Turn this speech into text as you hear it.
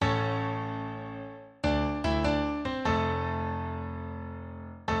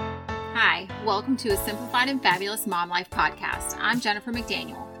Hi, welcome to a Simplified and Fabulous Mom Life podcast. I'm Jennifer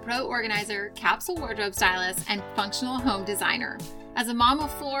McDaniel, pro organizer, capsule wardrobe stylist, and functional home designer. As a mom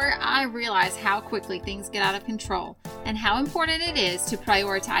of four, I realize how quickly things get out of control and how important it is to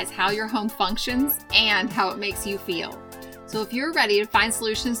prioritize how your home functions and how it makes you feel. So if you're ready to find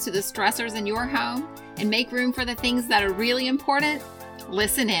solutions to the stressors in your home and make room for the things that are really important,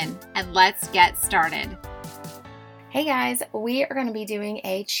 listen in and let's get started. Hey guys, we are going to be doing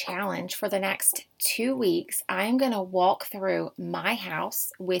a challenge for the next 2 weeks. I'm going to walk through my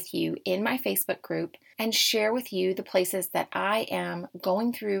house with you in my Facebook group and share with you the places that I am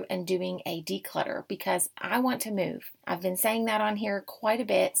going through and doing a declutter because I want to move. I've been saying that on here quite a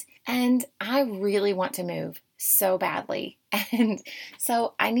bit and I really want to move so badly. And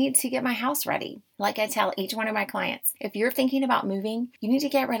so I need to get my house ready. Like I tell each one of my clients, if you're thinking about moving, you need to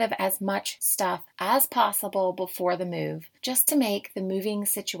get rid of as much stuff as possible before the move, just to make the moving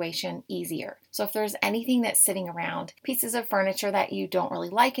situation easier. So if there's anything that's sitting around, pieces of furniture that you don't really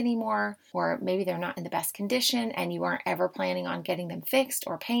like anymore, or maybe they're not in the best condition and you aren't ever planning on getting them fixed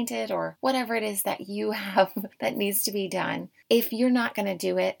or painted or whatever it is that you have that needs to be done, if you're not going to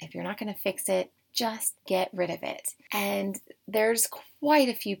do it, if you're not going to fix it, just get rid of it. And there's quite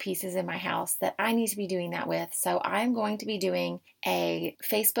a few pieces in my house that I need to be doing that with. So I'm going to be doing a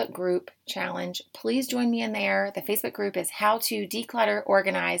Facebook group challenge. Please join me in there. The Facebook group is How to Declutter,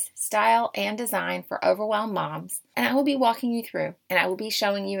 Organize, Style, and Design for Overwhelmed Moms. And I will be walking you through and I will be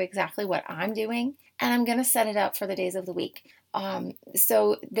showing you exactly what I'm doing. And I'm going to set it up for the days of the week.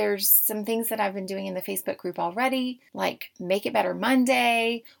 So there's some things that I've been doing in the Facebook group already, like Make It Better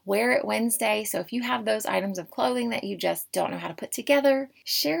Monday, Wear It Wednesday. So if you have those items of clothing that you just don't know how to put together,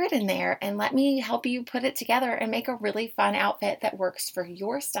 share it in there and let me help you put it together and make a really fun outfit that works for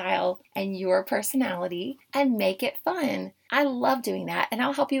your style and your personality and make it fun. I love doing that, and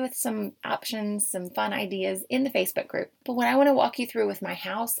I'll help you with some options, some fun ideas in the Facebook group. But what I want to walk you through with my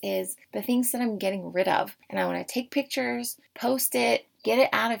house is the things that I'm getting rid of, and I want to take pictures, post it, get it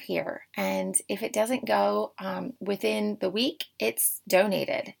out of here. And if it doesn't go within the week, it's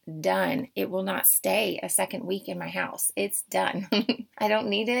donated, done. It will not stay a second week in my house. It's done. I don't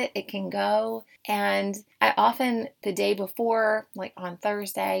need it. It can go. And I often, the day before, like on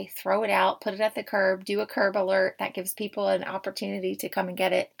Thursday, throw it out, put it at the curb, do a curb alert. That gives people an opportunity to come and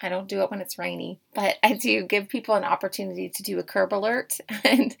get it. I don't do it when it's rainy, but I do give people an opportunity to do a curb alert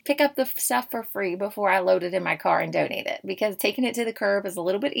and pick up the stuff for free before I load it in my car and donate it, because taking it to the curb is a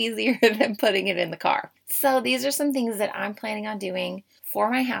little bit easier than putting it in the car. So these are some things that I'm planning on doing for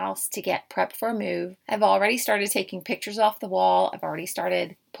my house to get prepped for a move. I've already started taking pictures off the wall. I've already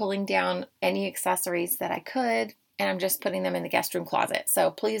started pulling down any accessories that I could, and I'm just putting them in the guest room closet. So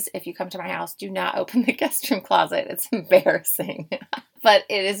please, if you come to my house, do not open the guest room closet. It's embarrassing. But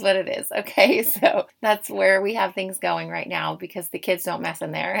it is what it is, okay? So that's where we have things going right now because the kids don't mess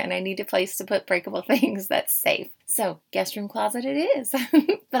in there and I need a place to put breakable things that's safe. So guest room closet it is.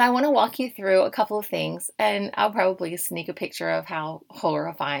 But I want to walk you through a couple of things, and I'll probably sneak a picture of how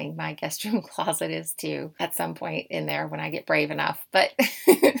horrifying my guest room closet is too at some point in there when I get brave enough. But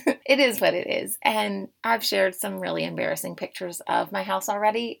it is what it is. And I've shared some really embarrassing pictures of my house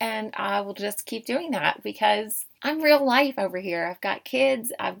already, and I will just keep doing that because I'm real life over here. I've got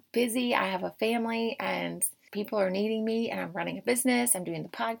kids, I'm busy, I have a family, and people are needing me, and I'm running a business, I'm doing the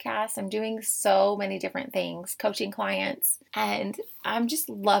podcast, I'm doing so many different things, coaching clients, and I'm just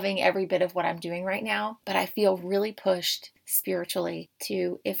loving every bit of what I'm doing right now. But I feel really pushed spiritually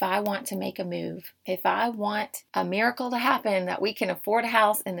to, if I want to make a move, if I want a miracle to happen, that we can afford a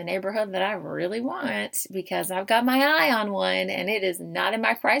house in the neighborhood that I really want, because I've got my eye on one and it is not in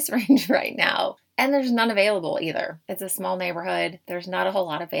my price range right now. And there's none available either. It's a small neighborhood. There's not a whole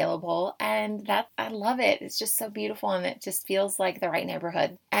lot available. And I love it. It's just so beautiful. And it just feels like the right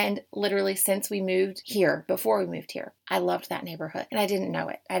neighborhood. And literally since we moved here, before we moved here, I loved that neighborhood. And I didn't know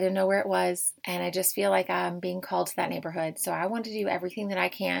it. I didn't know where it was. And I just feel like I'm being called to that neighborhood. So I want to do everything that I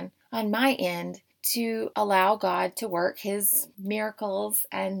can on my end to allow God to work His miracles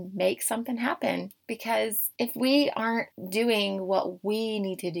and make something happen. Because if we aren't doing what we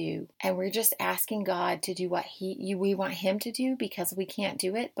need to do, and we're just asking God to do what we want Him to do because we can't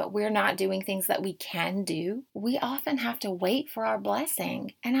do it, but we're not doing things that we can do, we often have to wait for our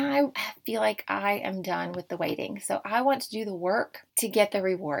blessing. And I feel like I am done with the waiting. So I want to do the work to get the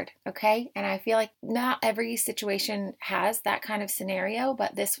reward, okay? And I feel like not every situation has that kind of scenario,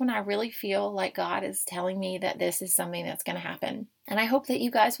 but this one I really feel like God is telling me that this is something that's going to happen. And I hope that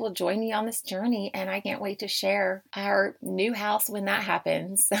you guys will join me on this journey, and I can't wait to share our new house when that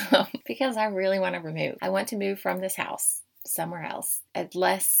happens because I really want to move. I want to move from this house somewhere else, a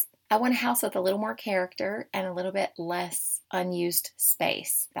less I want a house with a little more character and a little bit less unused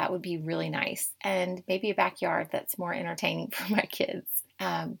space. That would be really nice. And maybe a backyard that's more entertaining for my kids.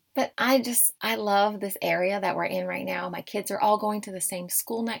 But I love this area that we're in right now. My kids are all going to the same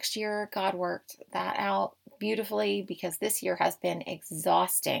school next year. God worked that out beautifully because this year has been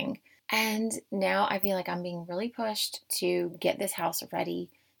exhausting. And now I feel like I'm being really pushed to get this house ready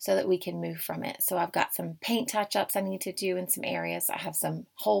so that we can move from it. So I've got some paint touch-ups I need to do in some areas. I have some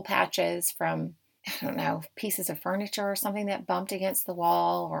hole patches from, I don't know, pieces of furniture or something that bumped against the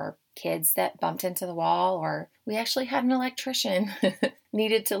wall, or kids that bumped into the wall, or we actually had an electrician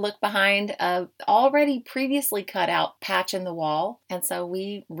needed to look behind a already previously cut out patch in the wall. And so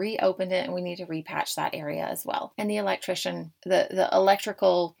we reopened it and we need to repatch that area as well. And the electrician, the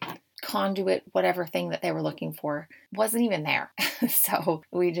electrical conduit, whatever thing that they were looking for, wasn't even there. So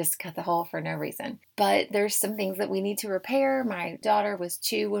we just cut the hole for no reason. But there's some things that we need to repair. My daughter was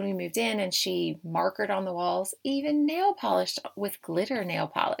 2 when we moved in, and she markered on the walls, even nail polished with glitter nail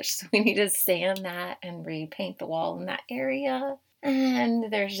polish. So we need to sand that and repaint the wall in that area.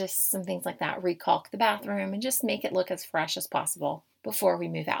 And there's just some things like that. Recaulk the bathroom and just make it look as fresh as possible before we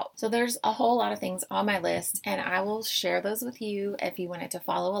move out. So there's a whole lot of things on my list, and I will share those with you if you wanted to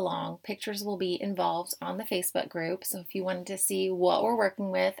follow along. Pictures will be involved on the Facebook group. So if you wanted to see what we're working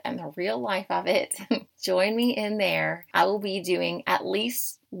with and the real life of it, join me in there. I will be doing at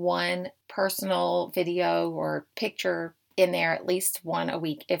least one personal video or picture in there, at least one a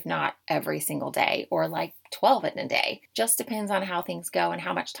week, if not every single day, or like 12 in a day. Just depends on how things go and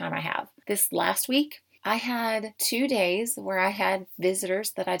how much time I have. This last week, I had 2 days where I had visitors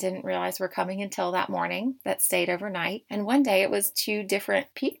that I didn't realize were coming until that morning that stayed overnight. And one day it was two different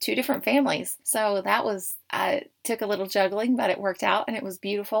families. So that was, took a little juggling, but it worked out and it was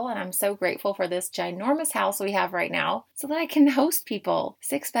beautiful. And I'm so grateful for this ginormous house we have right now so that I can host people.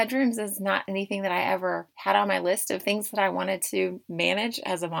 6 bedrooms is not anything that I ever had on my list of things that I wanted to manage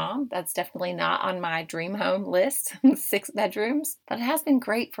as a mom. That's definitely not on my dream home list, 6 bedrooms, but it has been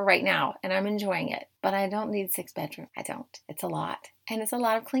great for right now and I'm enjoying it. But I don't need 6 bedrooms. I don't. It's a lot. And it's a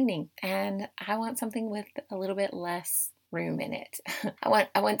lot of cleaning. And I want something with a little bit less room in it.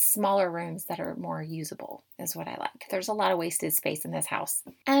 I want smaller rooms that are more usable is what I like. There's a lot of wasted space in this house.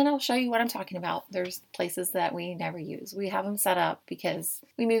 And I'll show you what I'm talking about. There's places that we never use. We have them set up because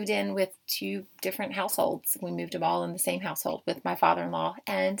we moved in with 2 different households. We moved them all in the same household with my father-in-law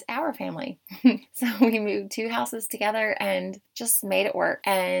and our family. So we moved 2 houses together and just made it work.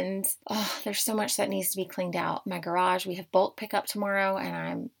 And there's so much that needs to be cleaned out. My garage, we have bulk pickup tomorrow, and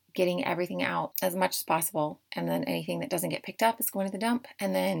I'm getting everything out as much as possible. And then anything that doesn't get picked up is going to the dump.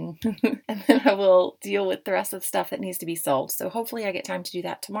 And then I will deal with the rest of the stuff that needs to be sold. So hopefully I get time to do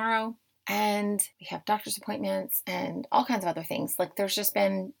that tomorrow. And we have doctor's appointments and all kinds of other things. Like there's just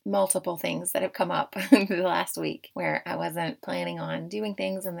been multiple things that have come up the last week where I wasn't planning on doing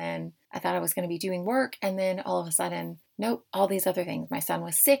things. And then I thought I was going to be doing work. And then all of a sudden, nope, all these other things. My son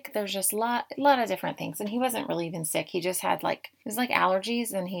was sick. There's just a lot of different things. And he wasn't really even sick. He just had it was like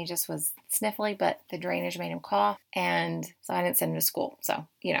allergies and he just was sniffly, but the drainage made him cough. And so I didn't send him to school. So,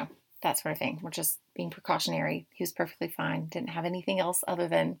 that sort of thing. We're just being precautionary. He was perfectly fine. Didn't have anything else other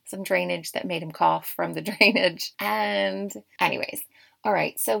than some drainage that made him cough from the drainage. And anyways, all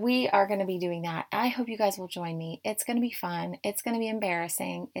right. So we are going to be doing that. I hope you guys will join me. It's going to be fun. It's going to be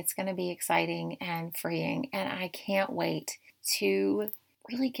embarrassing. It's going to be exciting and freeing. And I can't wait to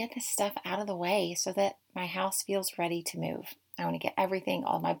really get this stuff out of the way so that my house feels ready to move. I want to get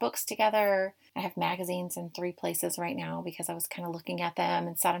all my books together. I have magazines in 3 places right now because I was kind of looking at them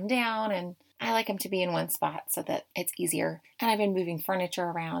and set them down, and I like them to be in one spot so that it's easier. And I've been moving furniture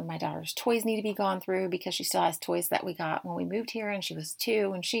around. My daughter's toys need to be gone through because she still has toys that we got when we moved here, and she was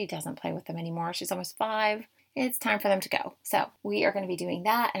 2 and she doesn't play with them anymore. She's almost 5. It's time for them to go. So we are going to be doing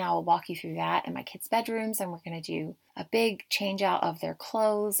that, and I will walk you through that in my kids' bedrooms, and we're going to do a big change out of their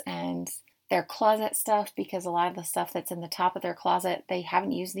clothes and their closet stuff, because a lot of the stuff that's in the top of their closet, they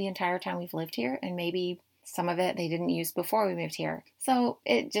haven't used the entire time we've lived here, and maybe some of it they didn't use before we moved here. So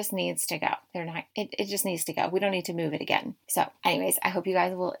it just needs to go. It just needs to go. We don't need to move it again. So anyways, I hope you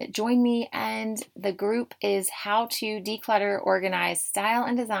guys will join me. And the group is How to Declutter, Organize, Style,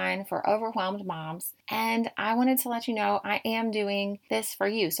 and Design for Overwhelmed Moms. And I wanted to let you know I am doing this for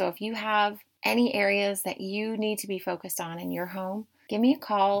you. So if you have any areas that you need to be focused on in your home, give me a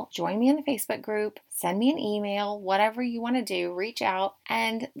call, join me in the Facebook group, send me an email, whatever you want to do, reach out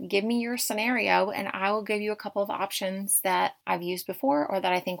and give me your scenario, and I will give you a couple of options that I've used before or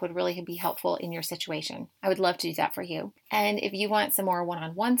that I think would really be helpful in your situation. I would love to do that for you. And if you want some more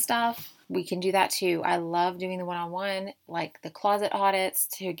one-on-one stuff, we can do that too. I love doing the one-on-one, like the closet audits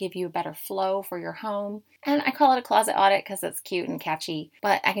to give you a better flow for your home. And I call it a closet audit because it's cute and catchy,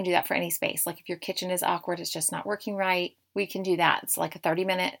 but I can do that for any space. Like if your kitchen is awkward, it's just not working right, we can do that. It's like a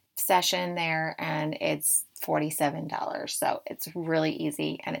 30-minute session there, and it's $47. So it's really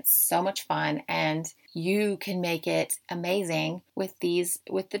easy and it's so much fun, and you can make it amazing with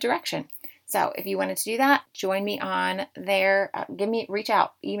the direction. So if you wanted to do that, join me on there. Reach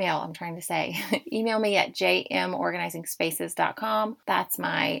out, email me at jmorganizingspaces.com. That's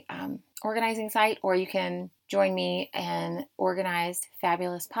my organizing site, or you can join me in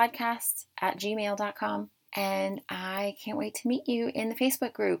organizedfabulouspodcasts@gmail.com. And I can't wait to meet you in the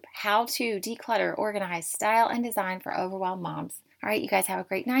Facebook group, How to Declutter, Organize, Style, and Design for Overwhelmed Moms. All right, you guys have a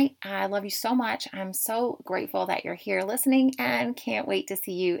great night. I love you so much. I'm so grateful that you're here listening and can't wait to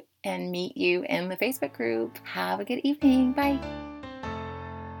see you and meet you in the Facebook group. Have a good evening. Bye.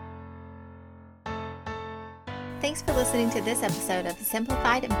 Thanks for listening to this episode of the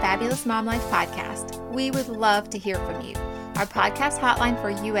Simplified and Fabulous Mom Life podcast. We would love to hear from you. Our podcast hotline for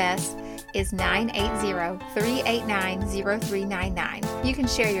US is 980-389-0399. You can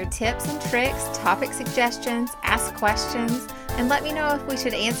share your tips and tricks, topic suggestions, ask questions, and let me know if we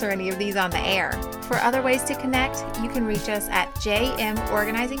should answer any of these on the air. For other ways to connect, you can reach us at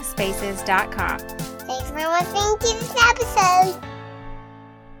jmorganizingspaces.com. Thanks for listening to this episode.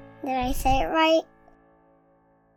 Did I say it right?